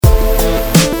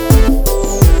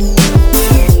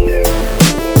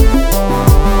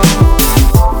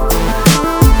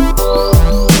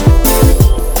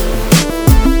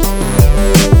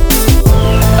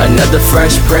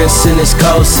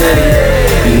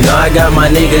know I got my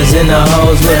niggas in the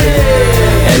hoes with me,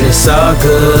 and it's all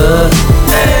good.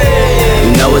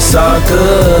 You know it's all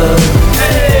good.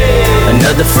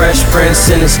 Another Fresh Prince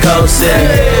in this cold city.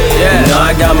 You know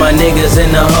I got my niggas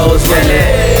in the hoes with me,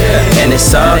 and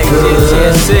it's all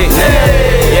good.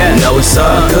 You know it's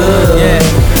all good.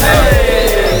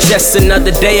 Just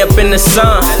another day up in the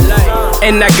sun,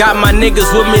 and I got my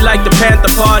niggas with me like the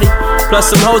Panther Party. Plus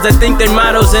some hoes that think they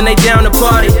models and they down to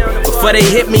party. Before they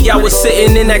hit me, I was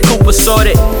sitting in that coupe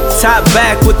assorted, top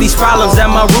back with these problems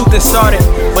that my root had started.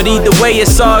 But either way,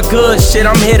 it's all good, shit,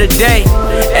 I'm here today.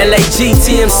 LAG,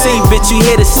 TMC, bitch, you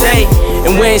here to stay.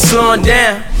 And we ain't slowing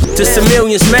down, just a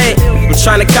millions made. I'm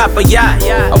tryna cop a yacht,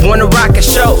 I wanna rock a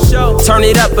show, turn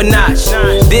it up a notch,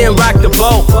 then rock the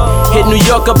boat. Hit New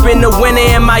York up in the winter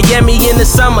and Miami in the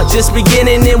summer. Just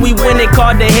beginning and we winning,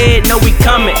 called the head, know we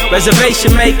coming.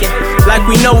 Reservation making, like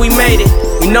we know we made it.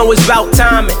 We know it's about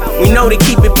timing, we know to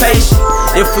keep it patient.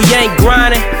 If we ain't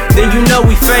grinding, then you know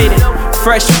we faded.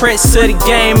 Fresh Prince to the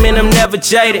game and I'm never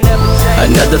jaded.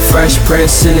 Another Fresh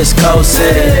Prince in this cold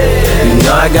city. You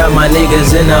know I got my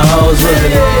niggas in the hoes with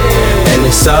me, and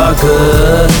it's all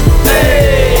good.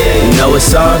 You know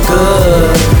it's all good.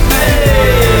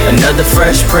 Another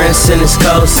Fresh Prince in this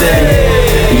cold city.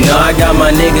 You know I got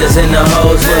my niggas in the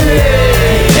hoes with me,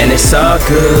 and it's all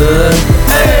good.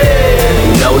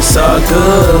 You know it's all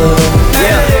good.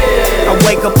 Yeah, I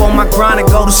wake up on my grind and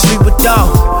go to sleep with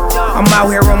dough. I'm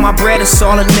out here on my bread, that's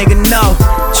all a nigga know.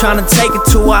 Tryna take it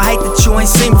to a height that you ain't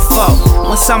seen before.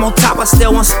 Once I'm on top, I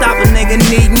still won't stop, a nigga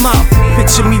need more.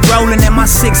 Picture me rolling in my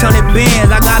 600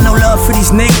 Benz. I got no love for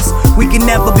these niggas, we can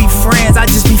never be friends. I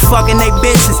just be fucking they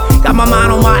bitches, got my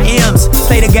mind on my M's.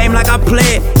 Play the game like I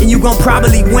play it, and you gon'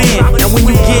 probably win. And when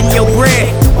you gettin' your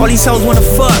bread, all these hoes wanna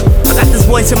fuck. I got this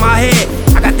voice in my head,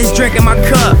 I got this drink in my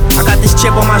cup, I got this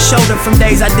chip on my shoulder from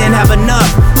days I didn't have enough.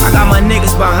 I got my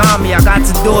niggas behind me, I got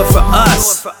to do it for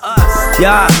us.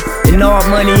 Yeah, and all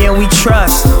money and we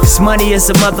trust, cause money is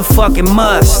a motherfucking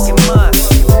must.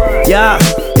 Yeah,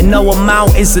 and no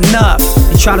amount is enough.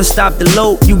 You try to stop the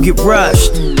loot, you get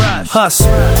rushed. Hussle.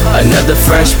 Another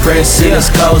Fresh Prince in this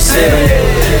cold city.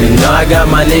 You know I got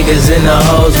my niggas in the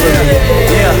hoes with me,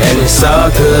 and it's all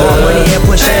good. All money and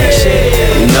pushing that shit.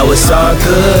 You know it's all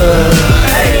good.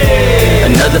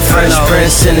 Another Fresh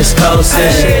Prince in this cold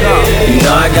city. You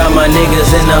know I got my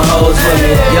niggas in the hoes with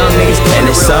me, and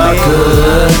it's all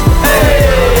good.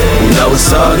 You know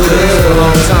it's all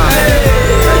good.